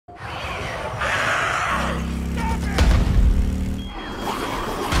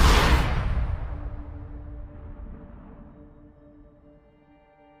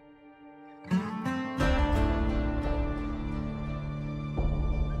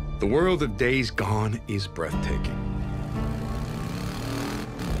The world of Days Gone is breathtaking.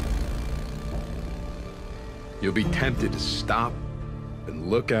 You'll be tempted to stop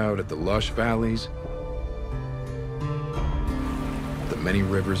and look out at the lush valleys, the many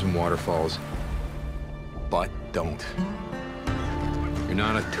rivers and waterfalls, but don't. You're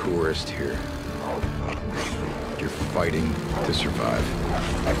not a tourist here. You're fighting to survive.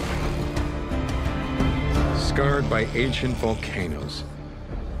 Scarred by ancient volcanoes,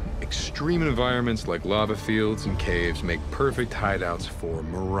 extreme environments like lava fields and caves make perfect hideouts for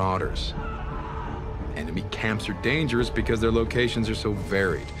marauders. Enemy camps are dangerous because their locations are so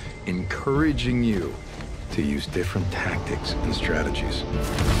varied, encouraging you to use different tactics and strategies.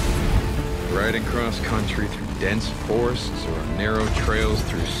 Riding cross-country through dense forests or on narrow trails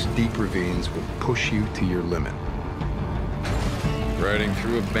through steep ravines will push you to your limit. Riding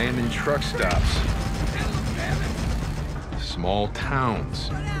through abandoned truck stops, small towns,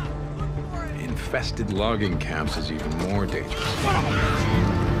 infested logging camps is even more dangerous.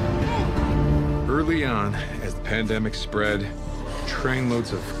 Early on, as the pandemic spread,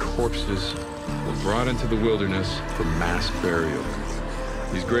 trainloads of corpses were brought into the wilderness for mass burial.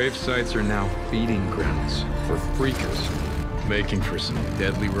 These grave sites are now feeding grounds for freakers, making for some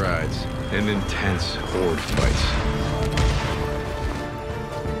deadly rides and intense horde fights.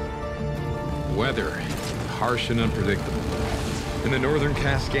 Weather, harsh and unpredictable. In the northern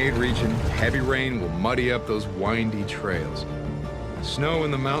Cascade region, heavy rain will muddy up those windy trails. Snow in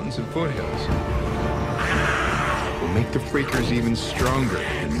the mountains and foothills will make the freakers even stronger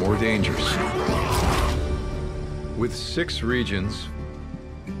and more dangerous. With 6 regions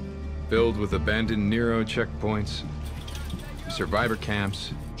filled with abandoned Nero checkpoints, survivor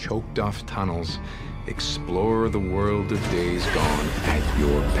camps, choked off tunnels, explore the world of Days Gone at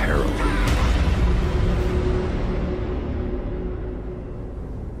your peril.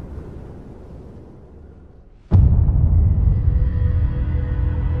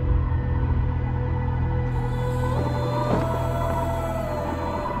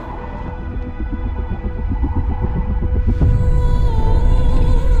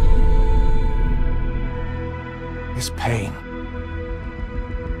 This pain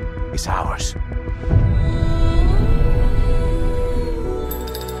is ours.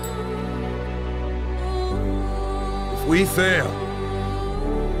 If we fail,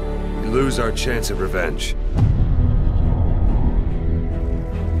 we lose our chance at revenge.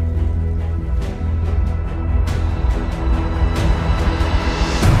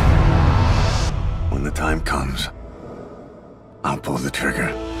 When the time comes, I'll pull the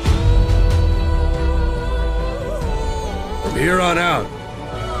trigger. From here on out,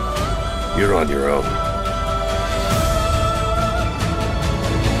 you're on your own.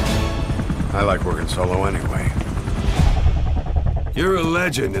 I like working solo anyway. You're a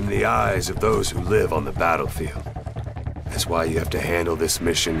legend in the eyes of those who live on the battlefield. That's why you have to handle this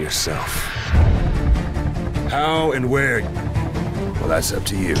mission yourself. How and where? Well, that's up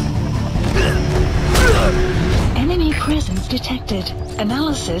to you. Enemy presence detected.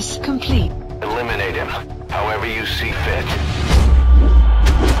 Analysis complete. Eliminate him, however you see fit.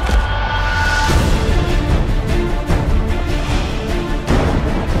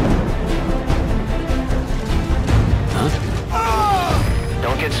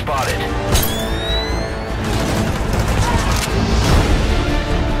 Don't get spotted.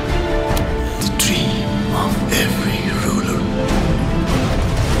 The dream of every ruler.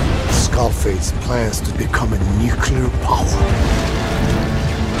 Skullface plans to become a nuclear power.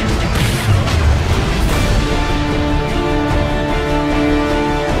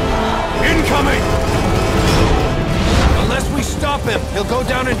 Incoming! Unless we stop him, he'll go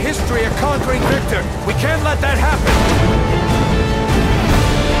down in history a conquering victor. We can't let that happen.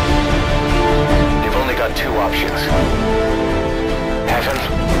 They've only got 2 options. Heaven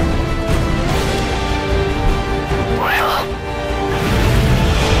or hell.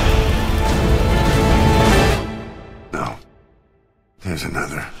 No. There's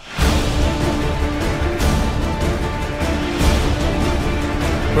another.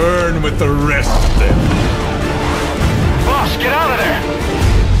 Burn with the rest of them. Boss, get out of there!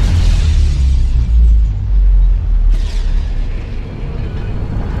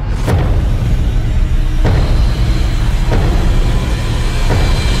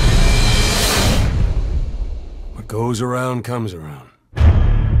 What goes around comes around.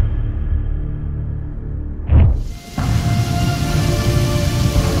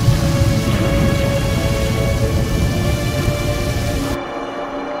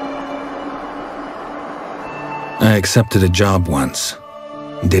 I accepted a job once.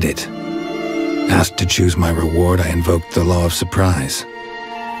 Did it. Asked to choose my reward, I invoked the law of surprise.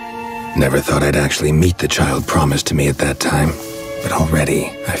 Never thought I'd actually meet the child promised to me at that time, but already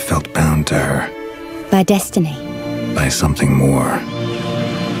I felt bound to her. By destiny. By something more.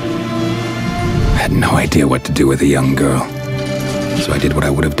 I had no idea what to do with a young girl, so I did what I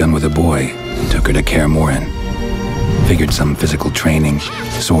would have done with a boy, took her to Kaer Morhen. Figured some physical training,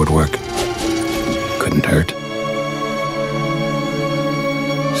 sword work, couldn't hurt.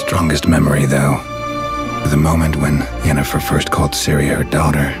 Strongest memory, though, the moment when Yennefer first called Ciri her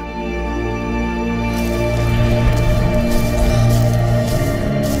daughter.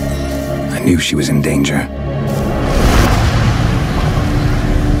 I knew she was in danger.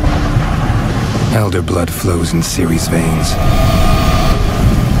 Elder blood flows in Ciri's veins.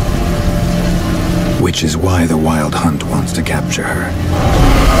 Which is why the Wild Hunt wants to capture her.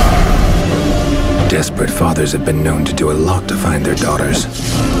 Desperate fathers have been known to do a lot to find their daughters.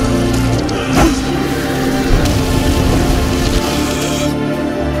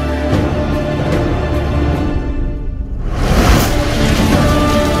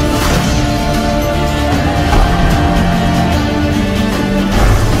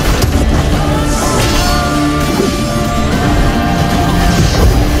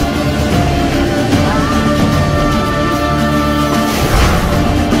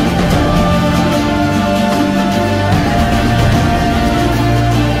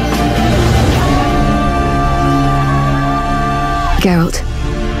 Geralt,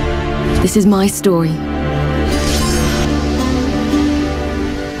 this is my story.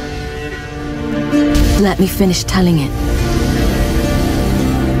 Let me finish telling it.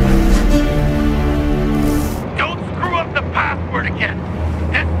 Don't screw up the password again.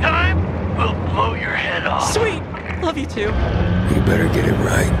 This time, we'll blow your head off. Sweet! Love you too. You better get it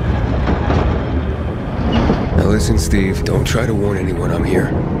right. Now listen, Steve, don't try to warn anyone I'm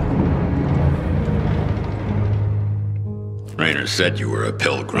here. Raynor said you were a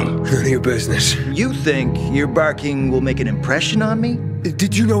pilgrim. None of your business. You think your barking will make an impression on me?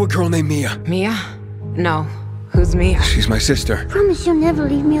 Did you know a girl named Mia? Mia? No. Who's Mia? She's my sister. Promise you'll never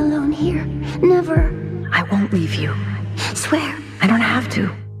leave me alone here. Never. I won't leave you. Swear. I don't have to.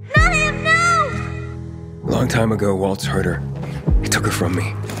 Not him, no! A long time ago, Waltz hurt her. He took her from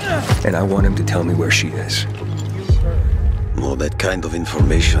me. And I want him to tell me where she is. Well, that kind of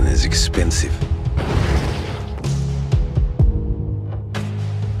information is expensive.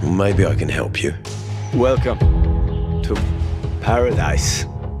 Maybe I can help you. Welcome to paradise.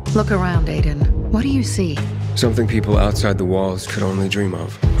 Look around, Aiden. What do you see? Something people outside the walls could only dream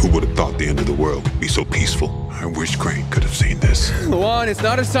of. Who would have thought the end of the world would be so peaceful? I wish Crane could have seen this. Luan, it's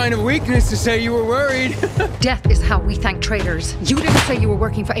not a sign of weakness to say you were worried. Death is how we thank traitors. You didn't say you were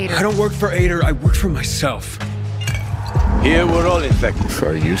working for Aiden. I don't work for Ader, I work for myself. Here we're all infected.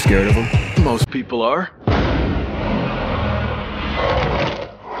 Are you scared of him? Most people are.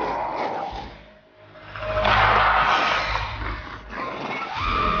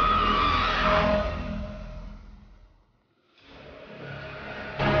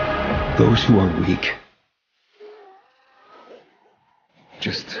 Those who are weak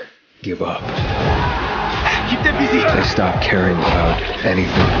just give up. Keep them busy. They stop caring about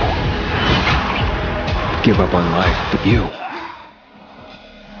anything. Give up on life, but you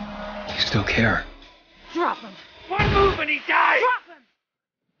still care. Drop him. One move and he dies. Drop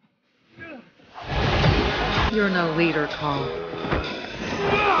him. You're no leader, Carl.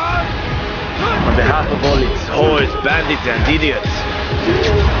 On behalf of all its whores, bandits, and idiots,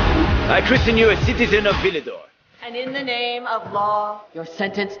 I christen you a citizen of Villedor. And in the name of law, you're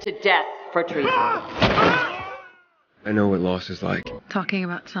sentenced to death for treason. I know what loss is like. Talking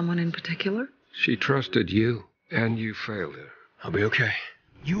about someone in particular? She trusted you, and you failed her. I'll be okay.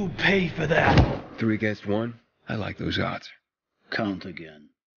 You pay for that. 3 against 1? I like those odds. Count again.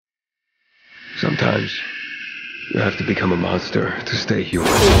 Sometimes you have to become a monster to stay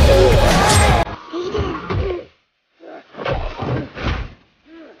human.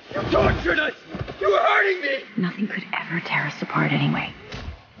 You tortured us! You were hurting me! Nothing could ever tear us apart anyway.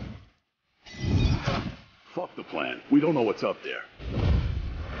 Fuck the plan. We don't know what's up there.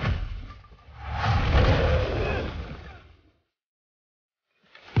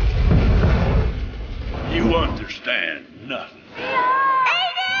 You understand nothing.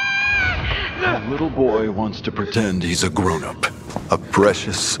 A little boy wants to pretend he's a grown-up. A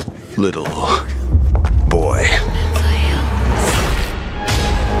precious little boy.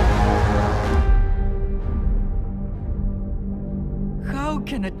 How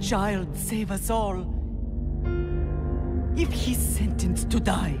can a child save us all if he's sentenced to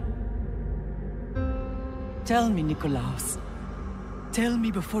die? Tell me, Nikolaos. Tell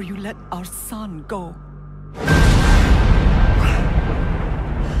me before you let our son go.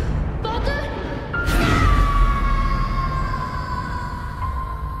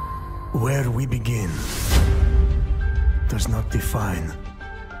 Where we begin does not define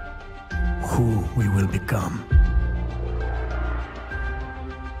who we will become.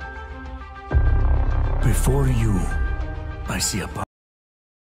 Before you, I see a path.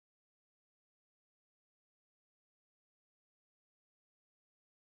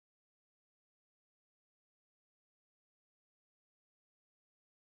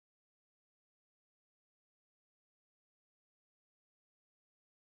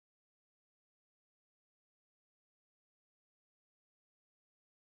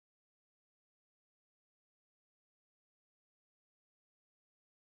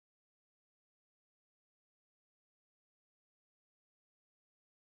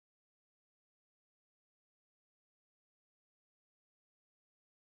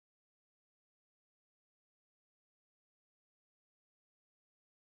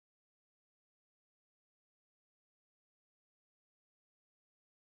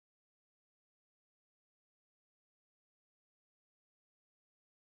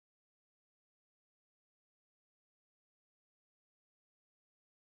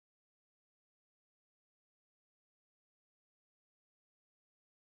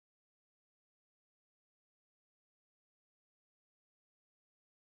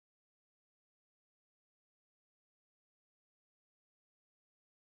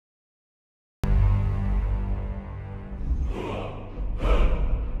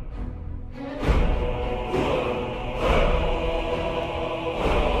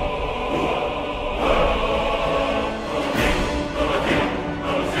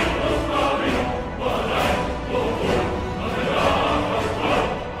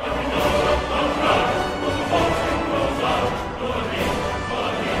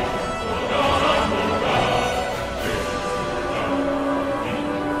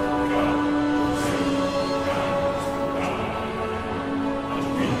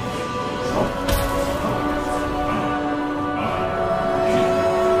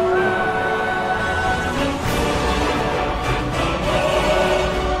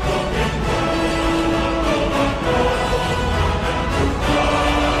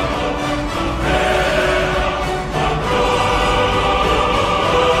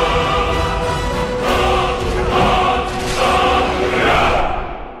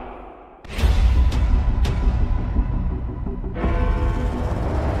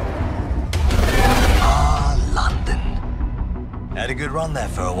 Good run there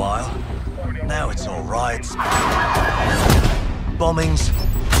for a while. Now it's all riots, bombings,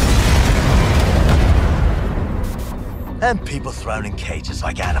 and people thrown in cages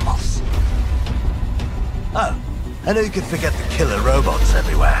like animals. Oh, and who could forget the killer robots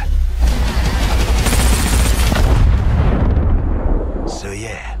everywhere? So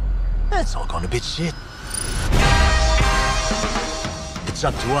yeah, that's all gone a bit shit. It's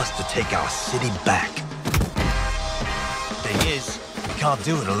up to us to take our city back. Thing is, we can't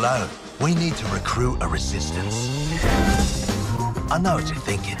do it alone. We need to recruit a resistance. I know what you're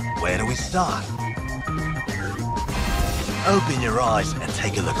thinking. Where do we start? Open your eyes and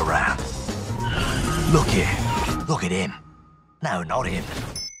take a look around. Look here. Look at him. No, not him.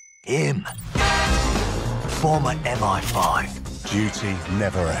 Him. Former MI5. Duty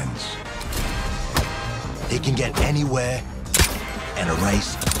never ends. He can get anywhere and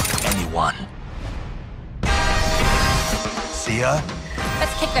erase anyone. See her?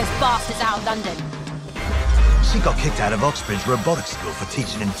 Let's kick those bastards out of London. She got kicked out of Oxbridge Robotics School for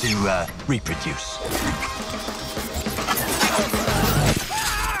teaching him to, reproduce.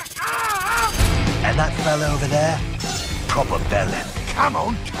 And that fella over there? Proper bellend. Come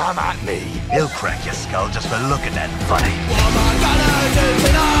on, come at me. He'll crack your skull just for looking at him funny. What am I gonna do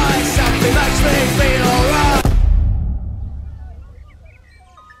tonight? Something makes me feel alright.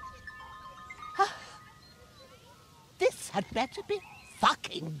 This had better be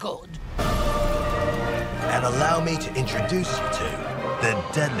fucking good. And allow me to introduce you to the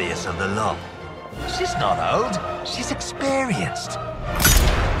deadliest of the lot. She's not old, she's experienced.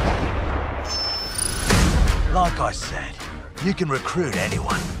 Like I said, you can recruit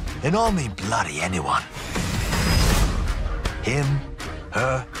anyone, and I mean bloody anyone. Him,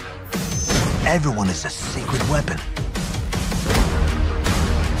 her, everyone is a secret weapon.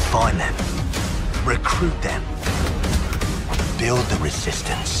 Find them, recruit them, build the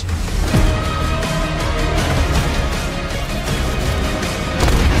resistance.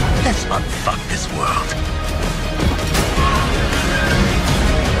 Let's unfuck this world.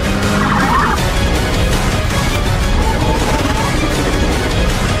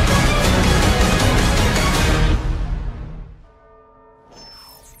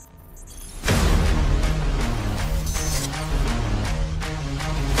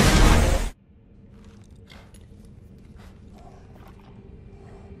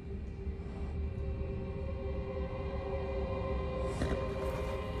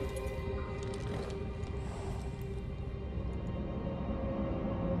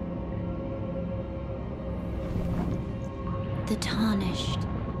 The tarnished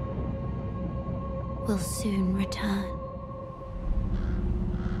will soon return,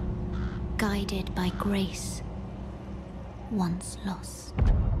 guided by grace once lost.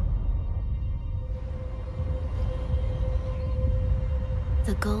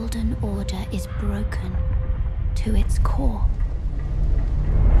 The Golden Order is broken to its core.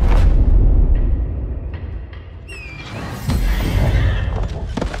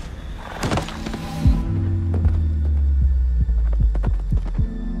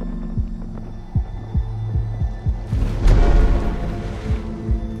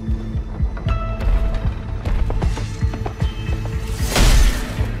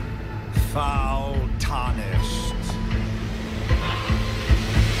 Foul tarnished.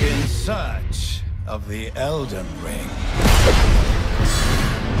 In search of the Elden Ring.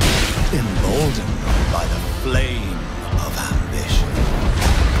 Emboldened by the flame of ambition.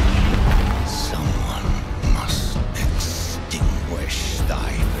 Someone must extinguish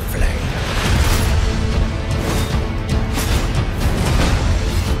thy flame.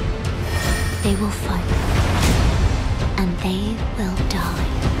 They will fight, and they will die.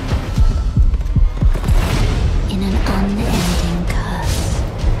 In an unending curse.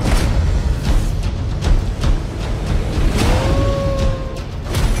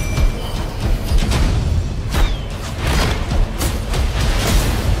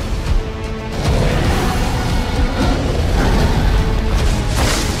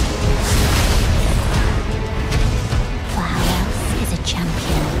 For how else is a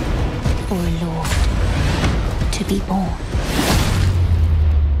champion or a lord to be born?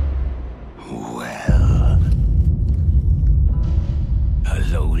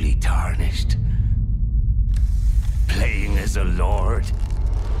 Lowly tarnished, playing as a lord.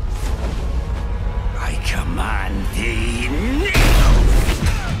 I command thee now!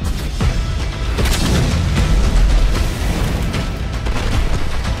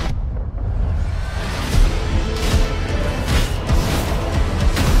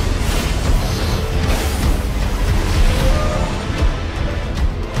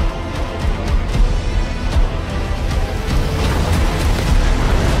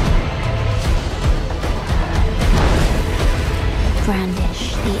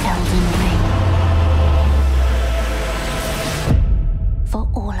 Brandish the Elden Ring. For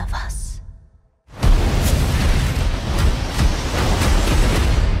all of us.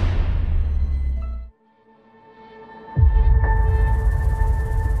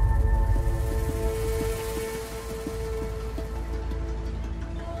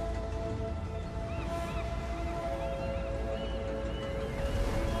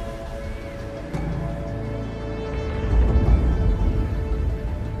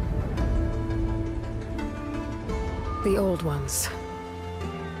 The old ones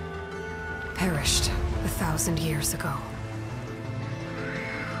perished 1,000 years ago.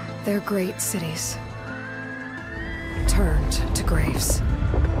 Their great cities turned to graves.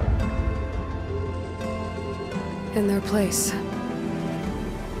 In their place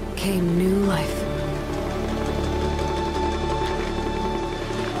came new life.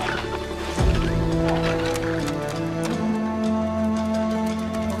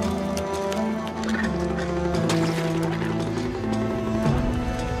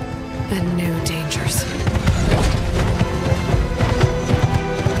 And new dangers.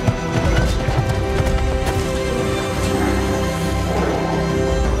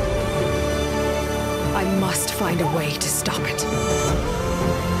 I must find a way to stop it.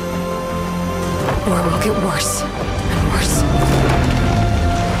 Or it will get worse and worse.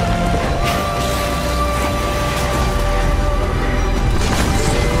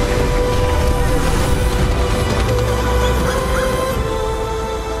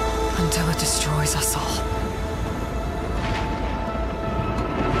 Until it destroys us all.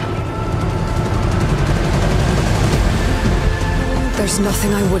 There's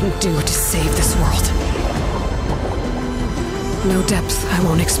nothing I wouldn't do to save this world. No depth I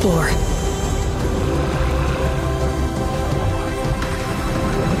won't explore.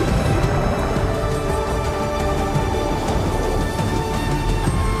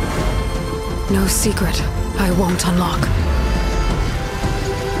 No secret I won't unlock.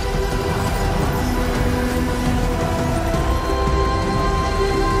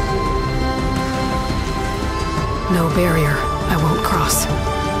 No barrier I won't cross.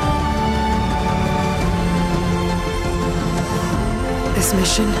 This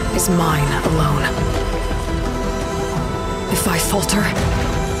mission is mine alone. If I falter,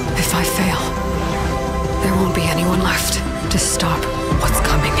 if I fail, there won't be anyone left to stop what's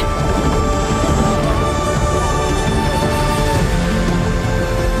coming.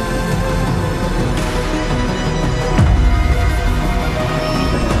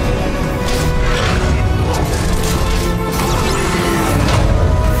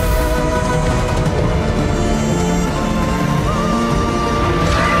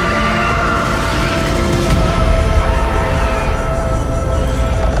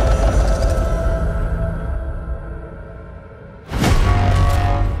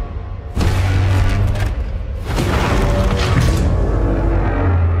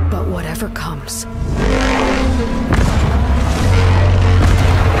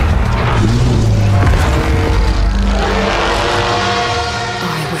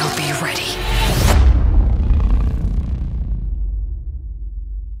 ready.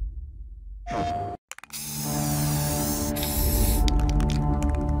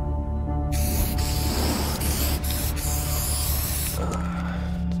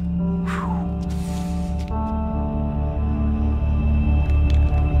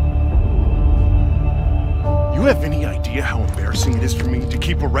 You have any idea how embarrassing it is for me to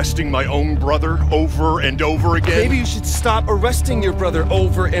keep arresting my own brother over and over again? Maybe you should stop arresting your brother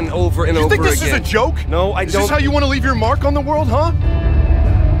over and over and over again. You think this is a joke? No, I don't. Is this how you want to leave your mark on the world, huh?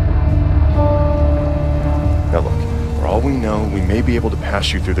 Now look, for all we know, we may be able to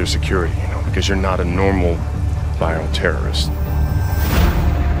pass you through their security, you know, because you're not a normal bioterrorist.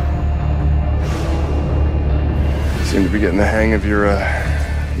 You seem to be getting the hang of your,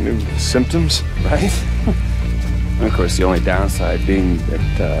 new symptoms, right? Of course, the only downside being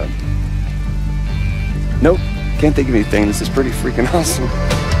that, nope, can't think of anything. This is pretty freaking awesome.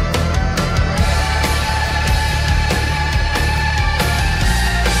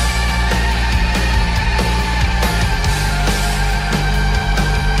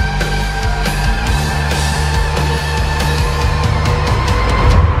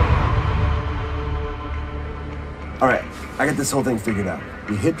 All right, I got this whole thing figured out.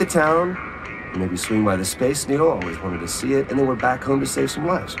 We hit the town, maybe swing by the Space Needle, always wanted to see it, and then we're back home to save some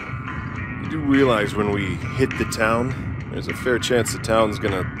lives. You do realize when we hit the town, there's a fair chance the town's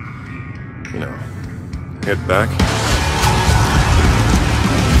gonna, you know, head back?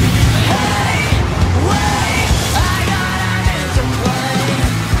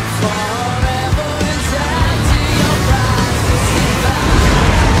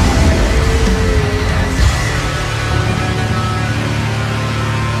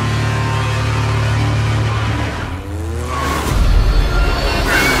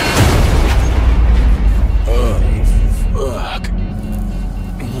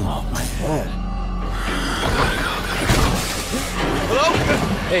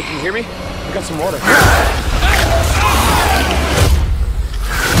 Hey, can you hear me? I got some water.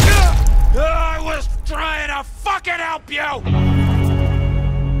 I was trying to fucking help you!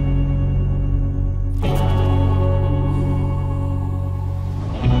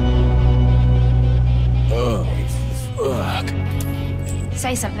 Oh, fuck.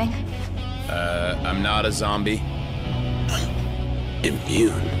 Say something. I'm not a zombie. I'm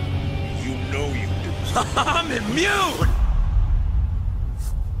immune. You know you do. I'm immune!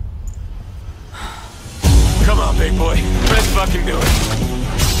 Come on, big boy. Let's fucking do it.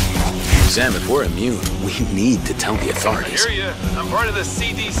 Sam, if we're immune, we need to tell the authorities. I hear ya. I'm part of the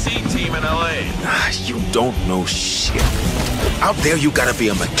CDC team in LA. You don't know shit. Out there, you gotta be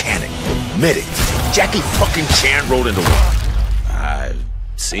a mechanic, medic. Jackie fucking Chan rode into one. I've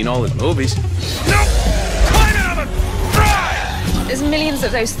seen all his movies. No! Climb out of it! Fry! There's millions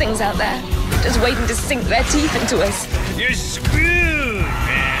of those things out there, just waiting to sink their teeth into us. You're screwed,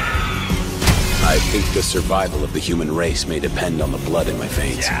 man. I think the survival of the human race may depend on the blood in my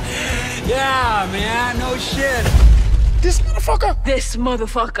veins. Yeah, man, no shit. This motherfucker! This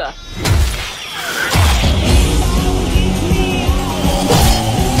motherfucker!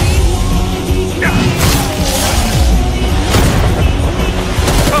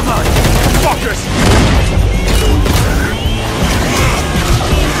 Come on, fuckers!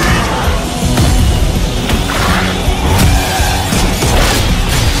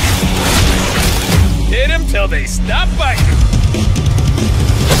 Hit them till they stop biting.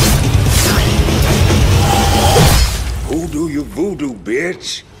 Voodoo, you voodoo,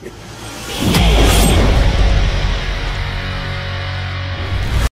 bitch.